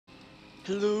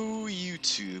Hello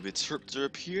YouTube, it's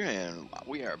Herp here, and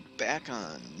we are back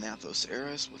on Nathos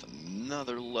Eris with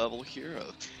another level here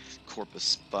of Corpus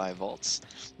Spy Vaults.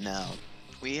 Now,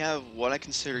 we have what I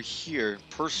consider here,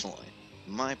 personally,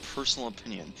 my personal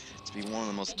opinion, to be one of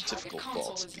the most difficult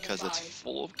vaults, because it's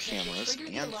full of cameras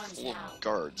and full of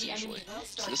guards, usually.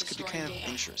 So this could be kind of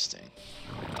interesting.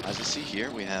 As you see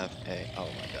here, we have oh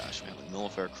my gosh, we have a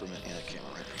nullifier crewman and a camera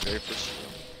right in the very first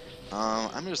room.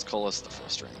 I'm gonna just call this the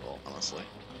frustrating vault, honestly.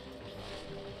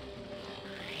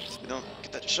 So we don't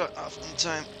get that shot off in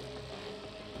time.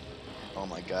 Oh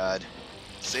my god.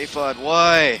 Safod,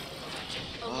 why?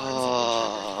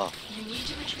 Oh,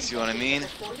 see what I mean?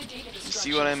 You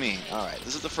see what I mean? Alright,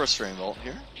 this is the frustrating vault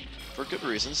here. For good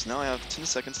reasons. Now I have 10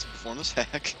 seconds to perform this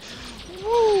hack.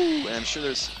 Woo! And I'm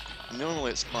sure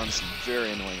normally it spawns some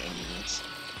very annoying enemy units.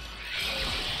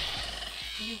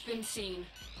 You've been seen.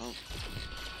 Oh.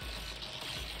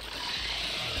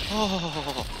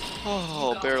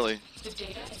 Oh, barely. The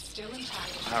data is still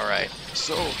intact. Alright,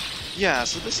 so, yeah,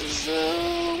 so this is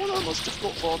one of the most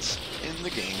difficult vaults in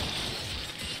the game.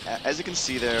 As you can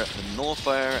see there, the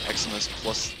Nullifier Eximus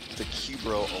plus the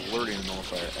Cubro alerting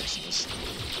Nullifier Eximus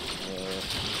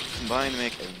combine to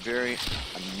make a very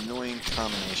annoying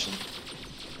combination.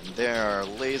 And there are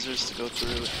lasers to go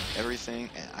through, everything,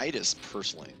 and I just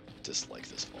personally dislike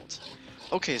this vault.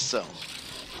 Okay, so,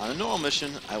 on a normal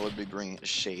mission, I would be bringing a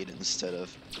Shade instead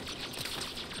of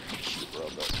a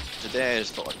Cubro, but today I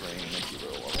just felt like bringing a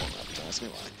Cubro level, and don't ask me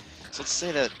why. So let's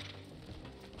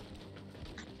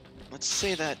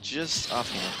say that just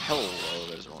offhand, hello,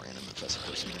 there's a random infested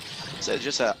person here. So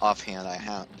just offhand, I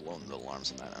have blown the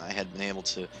alarms on that, and I had been able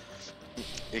to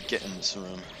get in this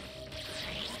room.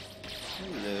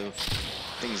 Hello.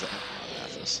 Things that happen on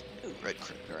Athos. Ooh, red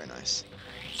crit, very nice.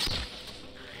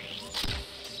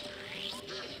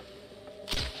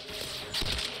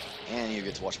 And you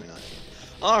get to watch me not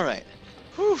aim. Alright.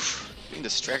 Whew. Being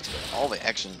distracted by all the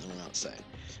action in the room outside.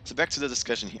 So back to the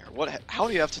discussion here. How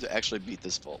do you have to actually beat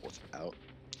this vault without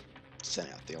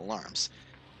sending out the alarms?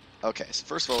 Okay, so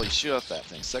first of all, you shoot off that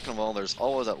thing. Second of all, there's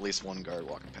always at least one guard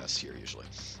walking past here, usually.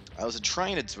 I was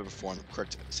trying to perform the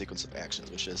correct sequence of actions,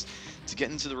 which is to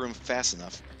get into the room fast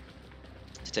enough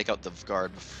to take out the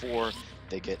guard before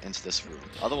they get into this room.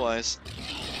 Otherwise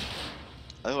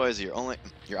your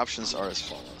options are as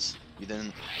follows. You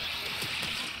then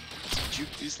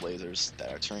juke these lasers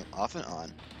that are turning off and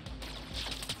on.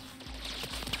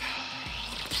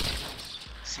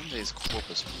 Some days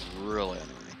Corpus really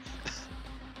annoying.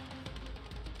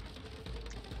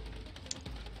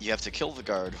 You have to kill the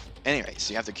guard. Anyway,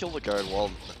 so you have to kill the guard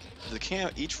while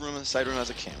each room in the side room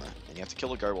has a camera, and you have to kill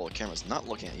the guard while the camera's not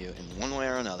looking at you in one way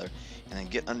or another, and then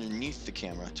get underneath the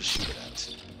camera to shoot it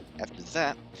at. After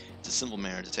that, it's a simple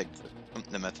manner to take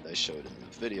the method I showed in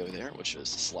the video there, which is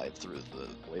to slide through the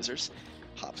lasers,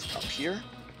 hop up here,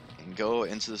 and go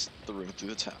into the room through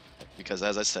the top. Because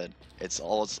as I said, it's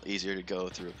easier to go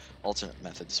through alternate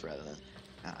methods rather than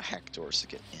hack doors to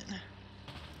get in.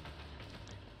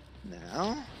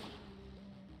 Now,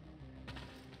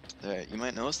 you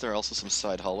might notice there are also some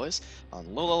side hallways.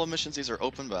 On low-level missions, these are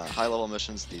open, but on high-level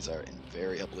missions, these are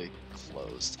invariably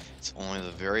closed. It's only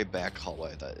the very back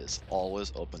hallway that is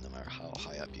always open, no matter how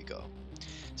high up you go.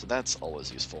 So that's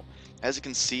always useful. As you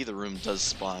can see, the room does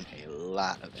spawn a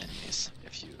lot of enemies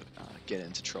if you get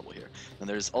into trouble here. And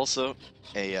there's also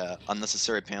a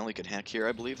unnecessary panel you can hack here,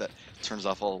 I believe, that turns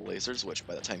off all the lasers, which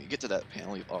by the time you get to that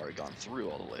panel, you've already gone through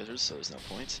all the lasers, so there's no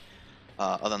point.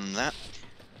 Other than that,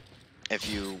 if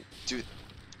you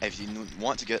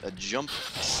want to get a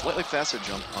slightly faster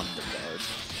jump on the guard,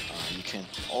 you can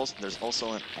also. There's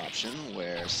also an option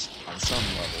where, on some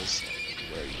levels,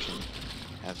 where you can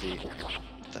have the.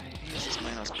 What the heck is this my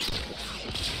house?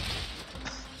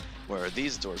 Where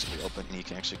these doors will be open, and you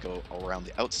can actually go around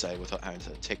the outside without having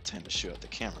to take time to shoot at the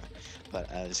camera.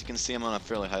 But as you can see, I'm on a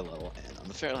fairly high level, and on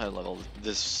the fairly high level,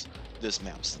 this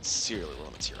map sincerely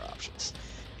limits your options.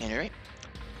 Anyway.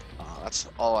 That's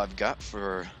all I've got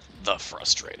for the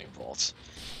frustrating vault.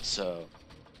 So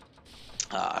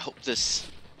I hope this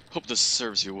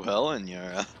serves you well in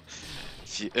your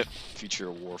future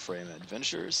Warframe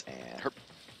adventures. And herp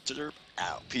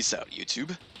out. Peace out,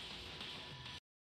 YouTube.